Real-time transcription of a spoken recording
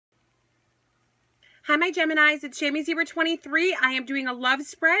Hi, my Geminis. It's Jamie023. I am doing a love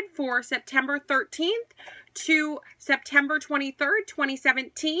spread for September 13th to September 23rd,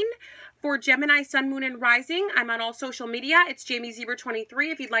 2017 for Gemini, Sun, Moon, and Rising. I'm on all social media. It's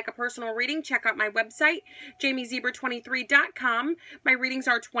Jamie023. If you'd like a personal reading, check out my website, Jamie023.com. My readings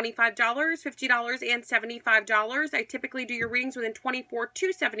are $25, $50, and $75. I typically do your readings within 24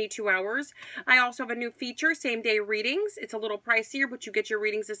 to 72 hours. I also have a new feature, same-day readings. It's a little pricier, but you get your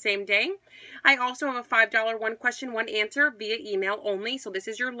readings the same day. I also have a $5 one question, one answer via email only. So this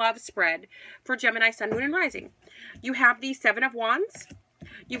is your love spread for Gemini, Sun, Moon, and Rising. You have the Seven of Wands.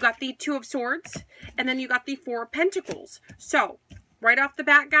 You got the Two of Swords, and then you got the Four of Pentacles. So, right off the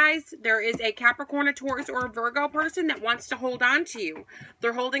bat, guys, there is a Capricorn, a Taurus, or a Virgo person that wants to hold on to you.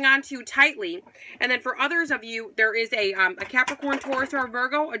 They're holding on to you tightly. And then for others of you, there is a Capricorn, Taurus, or a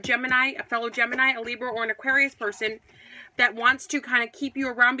Virgo, a Gemini, a fellow Gemini, a Libra, or an Aquarius person that wants to kind of keep you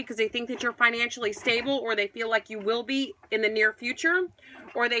around because they think that you're financially stable, or they feel like you will be in the near future,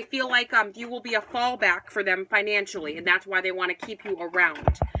 or they feel like you will be a fallback for them financially, and that's why they want to keep you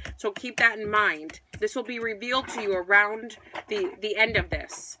around. So keep that in mind. This will be revealed to you around the end of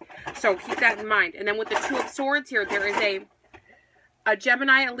this. So keep that in mind. And then with the Two of Swords here, there is a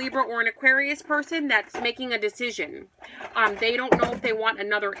Gemini, a Libra, or an Aquarius person that's making a decision. They don't know if they want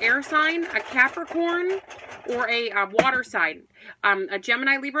another air sign, a Capricorn, or a water sign. A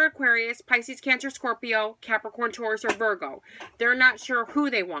Gemini, Libra, Aquarius, Pisces, Cancer, Scorpio, Capricorn, Taurus, or Virgo. They're not sure who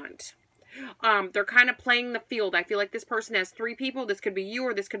they want. They're kind of playing the field. I feel like this person has three people. This could be you,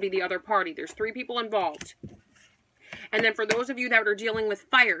 or this could be the other party. There's three people involved. And then for those of you that are dealing with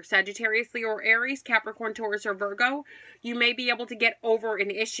fire, Sagittarius, Leo, or Aries, Capricorn, Taurus, or Virgo, you may be able to get over an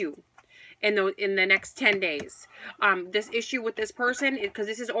issue in the next 10 days. This issue with this person, because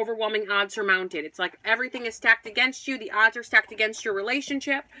this is overwhelming odds surmounted. It's like everything is stacked against you. The odds are stacked against your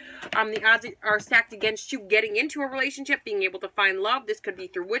relationship. The odds are stacked against you getting into a relationship, being able to find love. This could be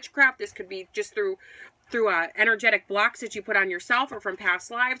through witchcraft. This could be just through energetic blocks that you put on yourself or from past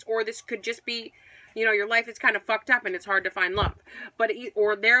lives. Or this could just be, you know, your life is kind of fucked up and it's hard to find love.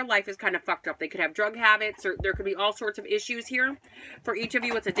 Or their life is kind of fucked up. They could have drug habits, or there could be all sorts of issues here. For each of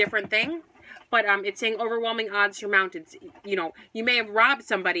you, it's a different thing. But it's saying overwhelming odds surmounted. You know, you may have robbed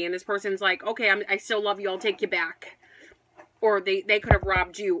somebody and this person's like, okay, I still love you, I'll take you back. Or they could have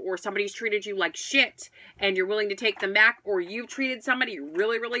robbed you, or somebody's treated you like shit and you're willing to take them back, or you've treated somebody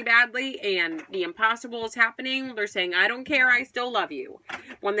really, really badly and the impossible is happening. They're saying, I don't care, I still love you,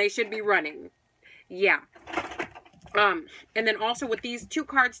 when they should be running. Yeah. And then also with these two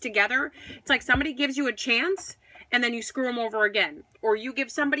cards together, it's like somebody gives you a chance and then you screw them over again. Or you give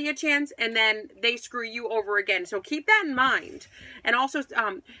somebody a chance and then they screw you over again. So keep that in mind. And also,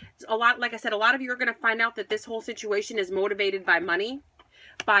 like I said, a lot of you are going to find out that this whole situation is motivated by money.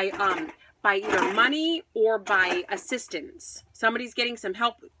 By either money or by assistance. Somebody's getting some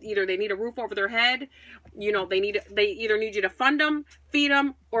help. Either they need a roof over their head. You know, they either need you to fund them, feed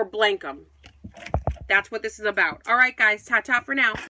them, or blank them. That's what this is about. All right, guys. Ta-ta for now.